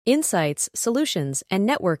Insights, solutions, and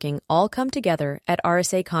networking all come together at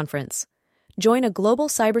RSA Conference. Join a global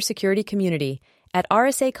cybersecurity community at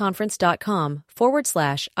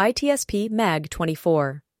rsaconference.com/ITSP Mag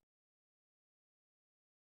 24.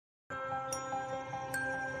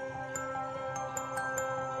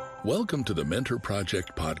 Welcome to the Mentor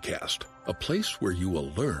Project podcast, a place where you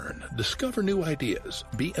will learn, discover new ideas,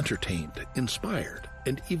 be entertained, inspired,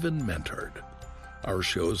 and even mentored. Our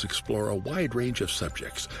shows explore a wide range of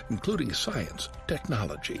subjects, including science,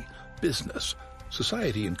 technology, business,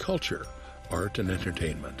 society and culture, art and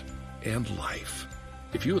entertainment, and life.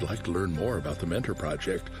 If you would like to learn more about the Mentor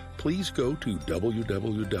Project, please go to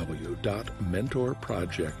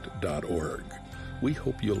www.mentorproject.org. We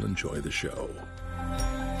hope you'll enjoy the show.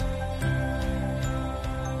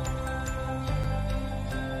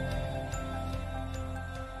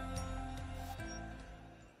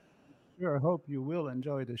 Sure, I hope you will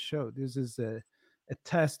enjoy the show. This is a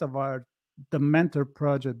test of the Mentor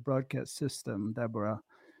Project broadcast system. Deborah,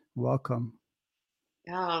 welcome.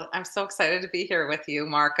 Oh, I'm so excited to be here with you,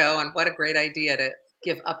 Marco, and what a great idea to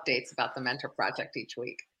give updates about the Mentor Project each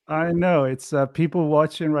week. I know it's people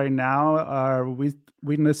watching right now are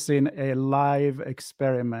witnessing a live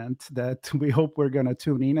experiment that we hope we're going to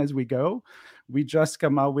tune in as we go. We just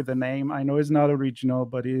come out with a name. I know it's not original,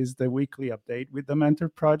 but it is the weekly update with the Mentor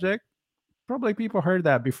Project. Probably people heard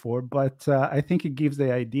that before, but I think it gives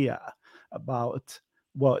the idea about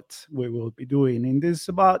what we will be doing in this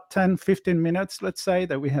about 10, 15 minutes, let's say,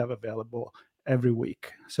 that we have available every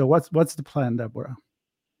week. So what's the plan, Deborah?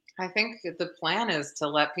 I think the plan is to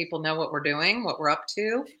let people know what we're doing, what we're up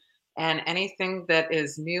to, and anything that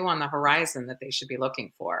is new on the horizon that they should be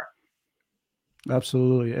looking for.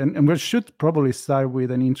 Absolutely. And we should probably start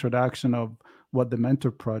with an introduction of what the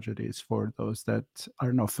Mentor Project is for those that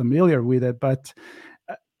are not familiar with it. But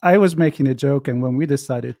I was making a joke, and when we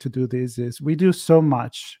decided to do this, is we do so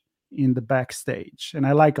much in the backstage. And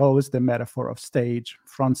I like always the metaphor of stage,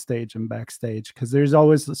 front stage and backstage, because there's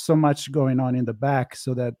always so much going on in the back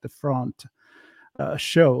so that the front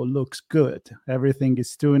show looks good. Everything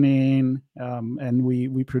is tuning, and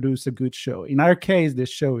we produce a good show. In our case, this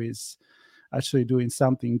show is actually doing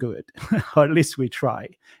something good, or at least we try.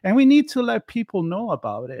 And we need to let people know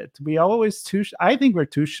about it. We always I think we're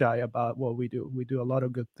too shy about what we do. We do a lot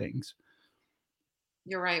of good things.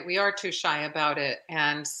 You're right. We are too shy about it.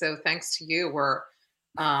 And so thanks to you, we're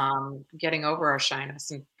getting over our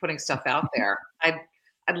shyness and putting stuff out there. I'd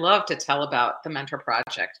love to tell about the Mentor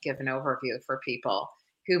Project, give an overview for people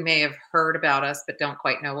who may have heard about us but don't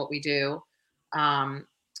quite know what we do.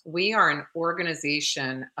 We are an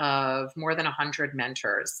organization of more than 100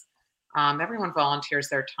 mentors. Everyone volunteers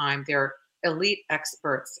their time. They're elite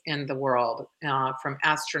experts in the world, from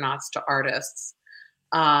astronauts to artists,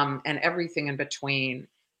 and everything in between.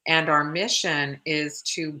 And our mission is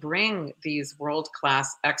to bring these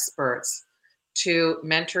world-class experts to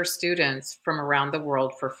mentor students from around the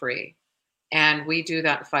world for free. And we do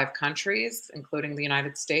that in 5 countries, including the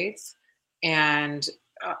United States. And,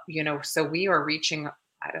 so we are reaching,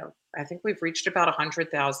 I think we've reached about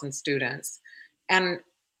 100,000 students. And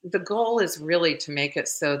the goal is really to make it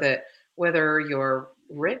so that whether you're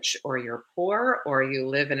rich or you're poor, or you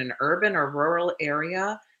live in an urban or rural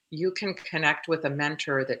area, you can connect with a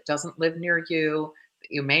mentor that doesn't live near you,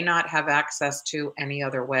 that you may not have access to any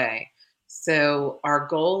other way. So our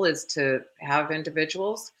goal is to have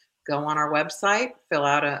individuals go on our website, fill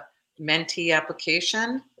out a mentee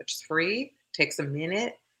application, which is free, takes a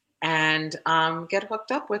minute, and get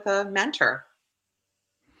hooked up with a mentor.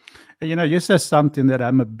 You said something that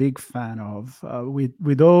I'm a big fan of.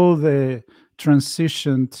 With all the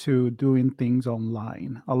transition to doing things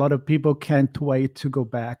online, a lot of people can't wait to go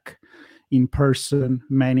back in person.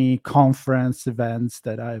 Many conference events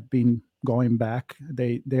that I've been going back,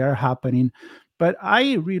 they are happening. But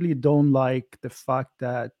I really don't like the fact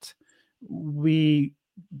that we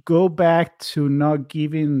go back to not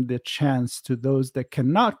giving the chance to those that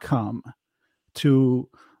cannot come to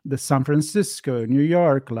the San Francisco, New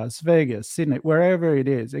York, Las Vegas, Sydney, wherever it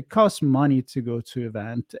is. It costs money to go to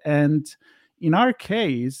event. And in our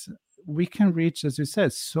case, we can reach, as you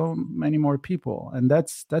said, so many more people. And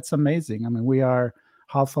that's amazing. I mean, we are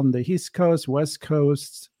half on the East Coast, West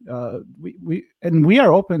Coast. We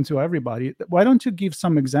are open to everybody. Why don't you give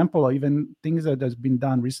some example of even things that has been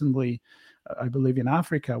done recently, I believe in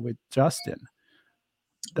Africa with Justin.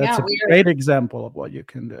 That's a great example of what you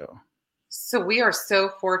can do. So we are so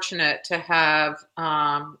fortunate to have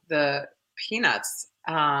the Peanuts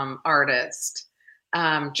artist,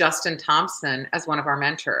 Justin Thompson, as one of our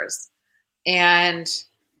mentors. And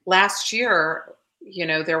last year,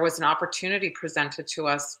 there was an opportunity presented to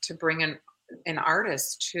us to bring an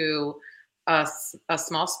artist to a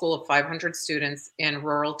small school of 500 students in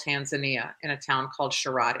rural Tanzania in a town called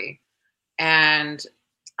Shirati. And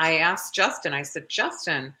I asked Justin, I said,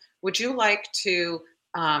 Justin, would you like to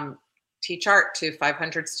teach art to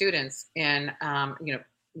 500 students in,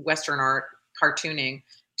 Western art, cartooning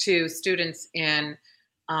to students in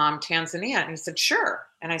Tanzania? And he said, sure.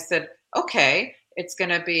 And I said, okay, it's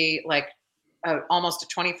going to be like almost a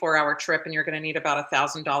 24-hour trip, and you're going to need about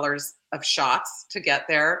 $1,000 of shots to get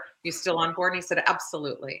there. You still on board? And he said,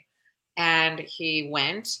 absolutely. And he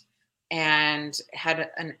went and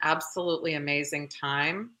had an absolutely amazing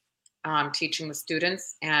time teaching the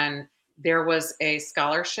students. And there was a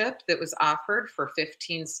scholarship that was offered for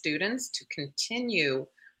 15 students to continue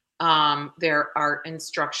their art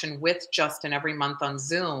instruction with Justin every month on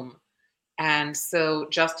Zoom. And so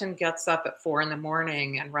Justin gets up at 4 a.m.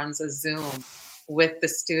 and runs a Zoom with the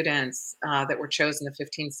students that were chosen, the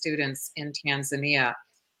 15 students in Tanzania.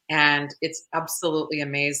 And it's absolutely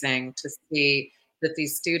amazing to see that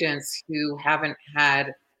these students who haven't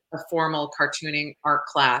had a formal cartooning art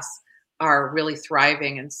class are really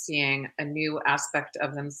thriving and seeing a new aspect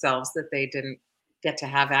of themselves that they didn't get to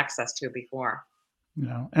have access to before.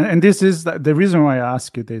 And this is the reason why I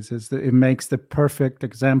ask you this is that it makes the perfect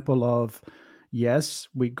example of, yes,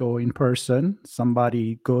 we go in person,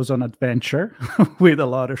 somebody goes on adventure with a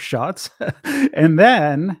lot of shots, and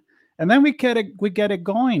then we get it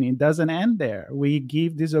going. It doesn't end there. We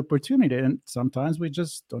give this opportunity, and sometimes we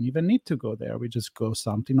just don't even need to go there. We just go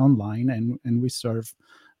something online and we serve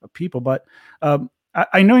people. But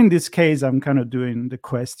I know in this case I'm kind of doing the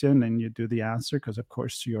question and you do the answer because of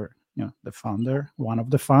course you're the founder, one of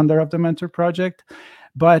the founder of the Mentor Project.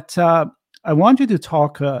 But I want you to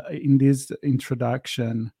talk in this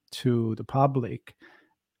introduction to the public,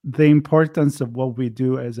 the importance of what we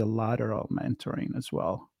do as a lateral mentoring as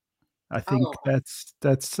well. I think that's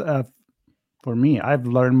for me. I've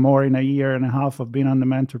learned more in a year and a half of being on the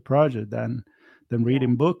Mentor Project than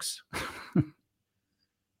reading books.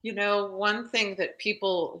 One thing that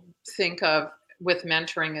people think of with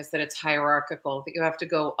mentoring is that it's hierarchical, that you have to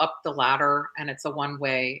go up the ladder and it's a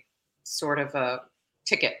one-way sort of a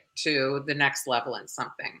ticket to the next level in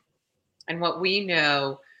something. And what we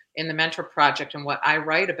know in the Mentor Project and what I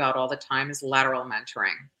write about all the time is lateral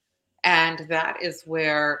mentoring. And that is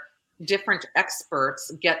where different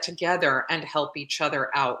experts get together and help each other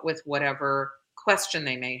out with whatever question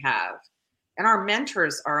they may have. And our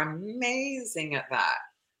mentors are amazing at that.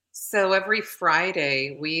 So every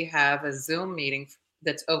Friday, we have a Zoom meeting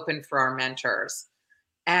that's open for our mentors.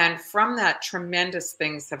 And from that, tremendous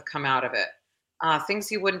things have come out of it.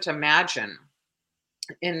 Things you wouldn't imagine.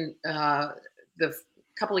 In the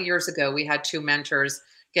couple of years ago, we had 2 mentors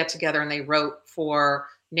get together and they wrote for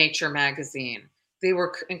Nature magazine. They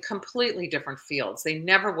were in completely different fields. They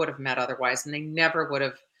never would have met otherwise, and they never would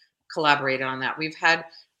have collaborated on that. We've had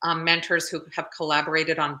mentors who have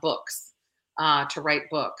collaborated on books. To write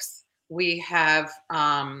books. We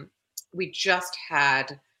just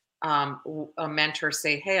had a mentor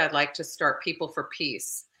say, hey, I'd like to start People for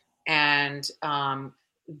Peace. And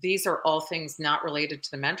these are all things not related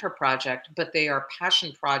to the Mentor Project, but they are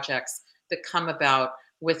passion projects that come about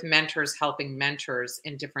with mentors helping mentors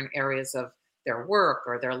in different areas of their work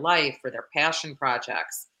or their life or their passion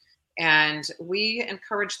projects. And we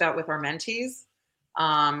encourage that with our mentees.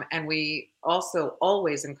 And we also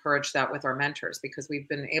always encourage that with our mentors because we've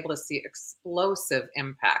been able to see explosive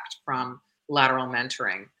impact from lateral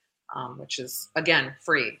mentoring, which is, again,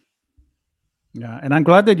 free. Yeah, and I'm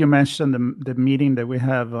glad that you mentioned the meeting that we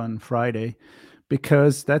have on Friday,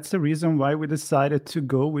 because that's the reason why we decided to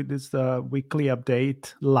go with this weekly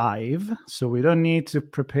update live. So we don't need to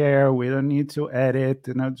prepare, we don't need to edit,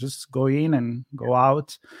 just go in and go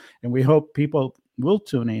out. And we hope people will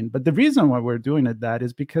tune in. But the reason why we're doing that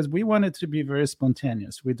is because we want it to be very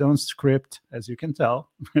spontaneous. We don't script, as you can tell.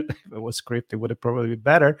 If it was scripted, it would have probably been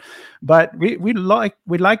better. But we like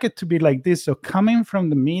it to be like this. So coming from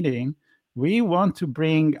the meeting, we want to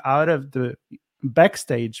bring out of the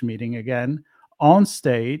backstage meeting again on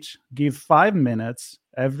stage, give 5 minutes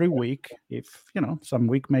every week. If some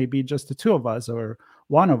week maybe just the 2 of us or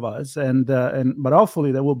one of us, but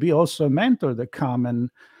hopefully there will be also a mentor that come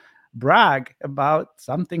and brag about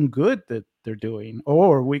something good that they're doing,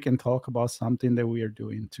 or we can talk about something that we are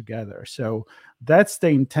doing together. So that's the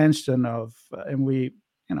intention of, and we,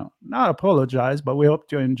 not apologize, but we hope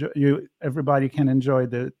to enjoy everybody can enjoy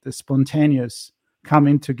the spontaneous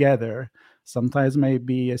coming together Sometimes may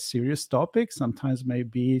be a serious topic, sometimes may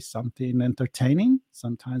be something entertaining,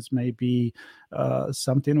 sometimes may be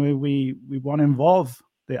something where we want to involve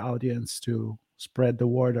the audience to spread the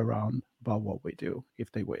word around about what we do,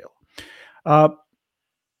 if they will.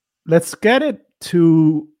 Let's get it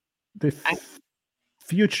to the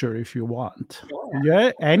future, if you want. Sure.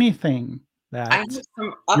 Yeah, anything I have that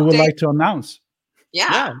some you would updates. like to announce? Yeah,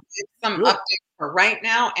 Yeah, some do it. updates for right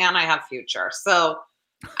now, and I have future. So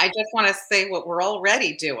I just want to say what we're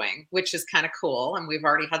already doing, which is kind of cool, and we've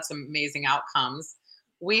already had some amazing outcomes.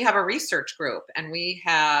 We have a research group, and we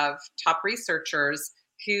have top researchers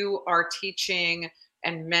who are teaching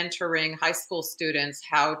and mentoring high school students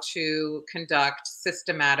how to conduct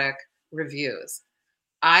systematic reviews.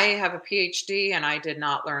 I have a PhD, and I did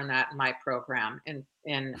not learn that in my program, in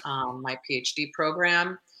my PhD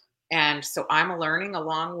program. And so I'm learning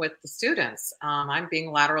along with the students. I'm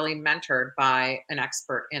being laterally mentored by an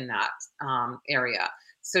expert in that area.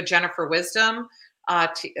 So Jennifer Wisdom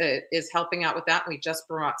is helping out with that. We just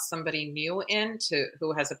brought somebody new in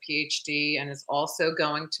who has a PhD and is also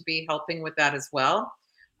going to be helping with that as well.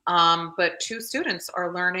 But two students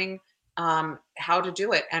are learning how to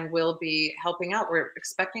do it and will be helping out. We're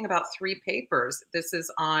expecting about 3 papers. This is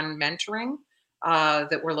on mentoring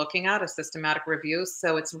that we're looking at, a systematic review.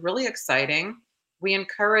 So it's really exciting. We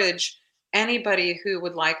encourage anybody who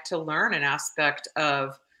would like to learn an aspect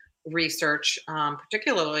of research,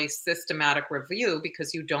 particularly systematic review,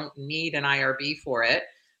 because you don't need an IRB for it.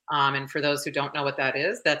 And for those who don't know what that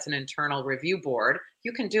is, that's an internal review board.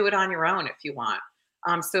 You can do it on your own if you want.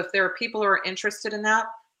 So if there are people who are interested in that,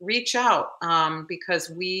 reach out because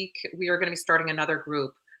we are going to be starting another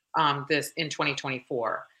group this in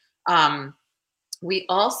 2024. We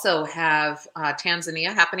also have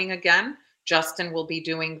Tanzania happening again. Justin will be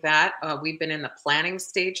doing that. We've been in the planning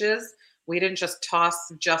stages. We didn't just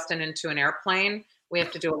toss Justin into an airplane. We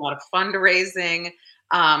have to do a lot of fundraising.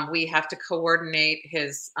 We have to coordinate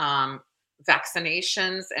his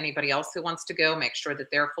vaccinations. Anybody else who wants to go, make sure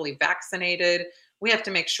that they're fully vaccinated. We have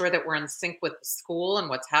to make sure that we're in sync with the school and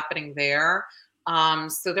what's happening there.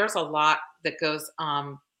 So there's a lot that goes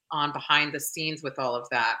on behind the scenes with all of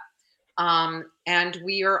that. And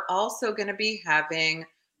we are also going to be having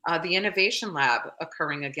the Innovation Lab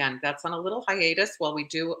occurring again. That's on a little hiatus while we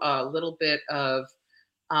do a little bit of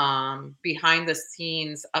behind the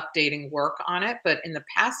scenes updating work on it. But in the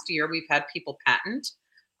past year, we've had people patent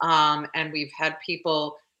and we've had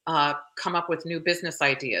people come up with new business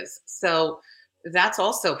ideas. So that's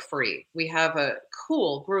also free. We have a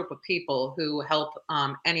cool group of people who help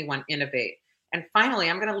anyone innovate. And finally,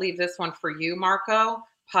 I'm going to leave this one for you, Marco.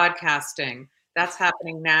 Podcasting. That's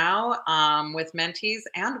happening now with mentees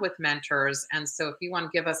and with mentors. And so if you want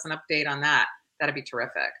to give us an update on that, that'd be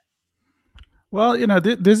terrific. Well,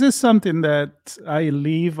 this is something that I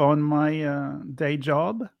leave on my day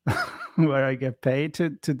job, where I get paid to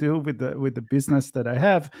do with the business that I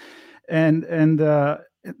have, and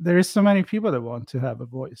there is so many people that want to have a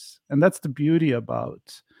voice, and that's the beauty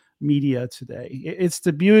about media today. It's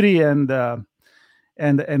the beauty and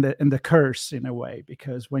the curse in a way,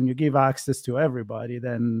 because when you give access to everybody,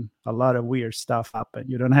 then a lot of weird stuff happen.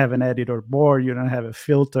 You don't have an editor board, you don't have a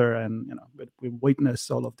filter, and but we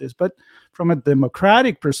witness all of this. But from a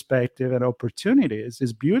democratic perspective and opportunities,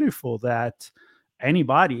 it's beautiful that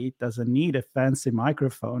anybody doesn't need a fancy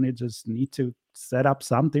microphone. It just need to set up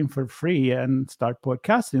something for free and start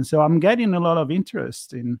podcasting. So I'm getting a lot of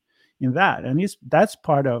interest in that, and that's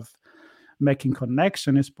part of making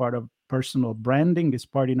connection, is part of personal branding, is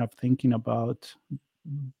part of thinking about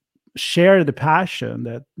share the passion,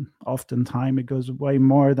 that oftentimes it goes way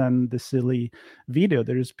more than the silly video.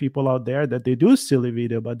 There's people out there that they do silly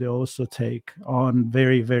video, but they also take on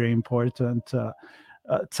very, very important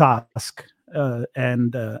task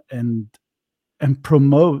and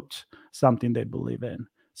promote something they believe in.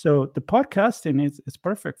 So the podcasting is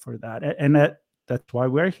perfect for that, and that's why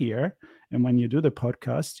we're here. And when you do the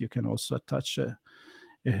podcast, you can also attach a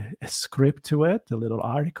script to it, a little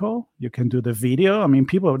article. You can do the video. I mean,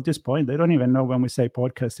 people at this point, they don't even know when we say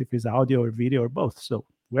podcast if it's audio or video or both. So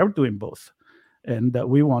we're doing both. And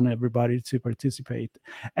we want everybody to participate.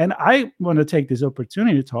 And I want to take this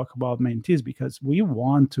opportunity to talk about mentees, because we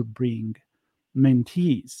want to bring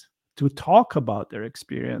mentees to talk about their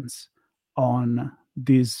experience on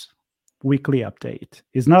this weekly update.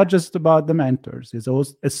 It's not just about the mentors. It's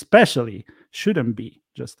also, especially, shouldn't be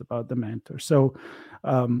just about the mentors. So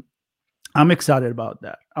I'm excited about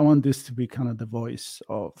that. I want this to be kind of the voice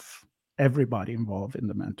of everybody involved in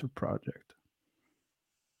the mentor project.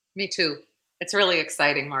 Me too. It's really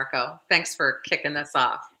exciting, Marco. Thanks for kicking this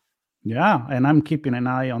off. Yeah, and I'm keeping an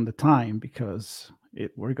eye on the time because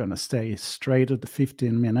we're going to stay straight at the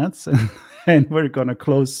 15 minutes and we're going to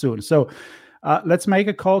close soon. So let's make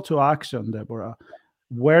a call to action, Deborah,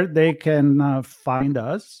 where they can find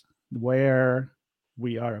us, where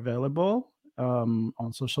we are available on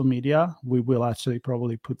social media. We will actually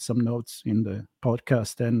probably put some notes in the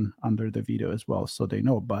podcast and under the video as well, so they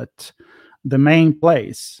know. But the main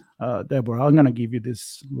place, Deborah, I'm going to give you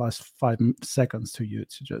this last 5 seconds to you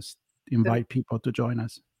to just invite people to join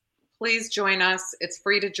us. Please join us. It's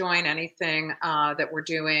free to join anything that we're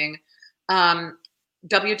doing.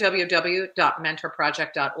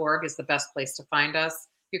 www.mentorproject.org is the best place to find us.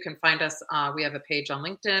 You can find us. We have a page on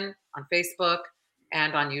LinkedIn, on Facebook,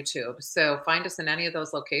 and on YouTube. So find us in any of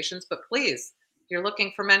those locations. But please, if you're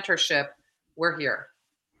looking for mentorship, we're here.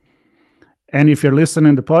 And if you're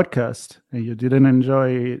listening to the podcast and you didn't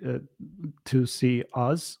enjoy to see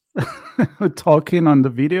us talking on the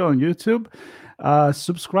video on YouTube,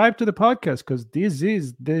 subscribe to the podcast, because this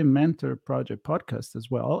is the Mentor Project podcast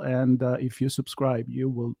as well. And if you subscribe, you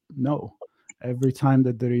will know every time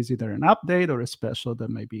that there is either an update or a special that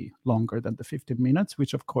may be longer than the 15 minutes,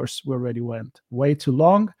 which of course we already went way too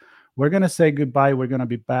long. We're going to say goodbye. We're going to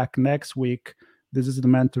be back next week. This is the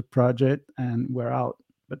Mentor Project and we're out.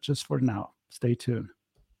 But just for now, stay tuned.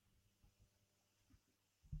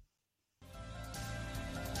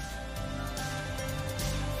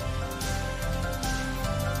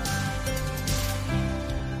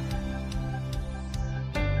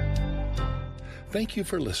 Thank you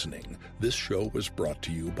for listening. This show was brought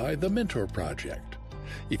to you by the Mentor Project.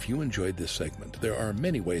 If you enjoyed this segment, there are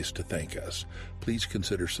many ways to thank us. Please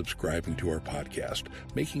consider subscribing to our podcast,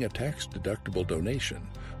 making a tax-deductible donation,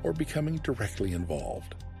 or becoming directly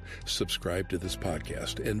involved. Subscribe to this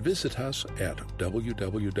podcast and visit us at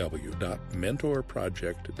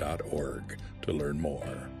www.mentorproject.org to learn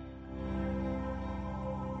more.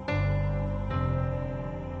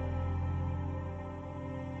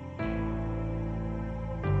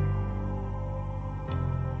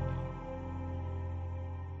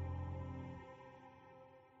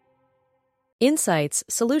 Insights,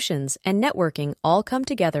 solutions, and networking all come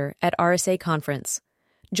together at RSA Conference.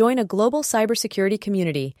 Join a global cybersecurity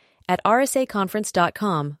community at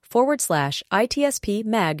rsaconference.com/ITSP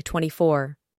Mag 24.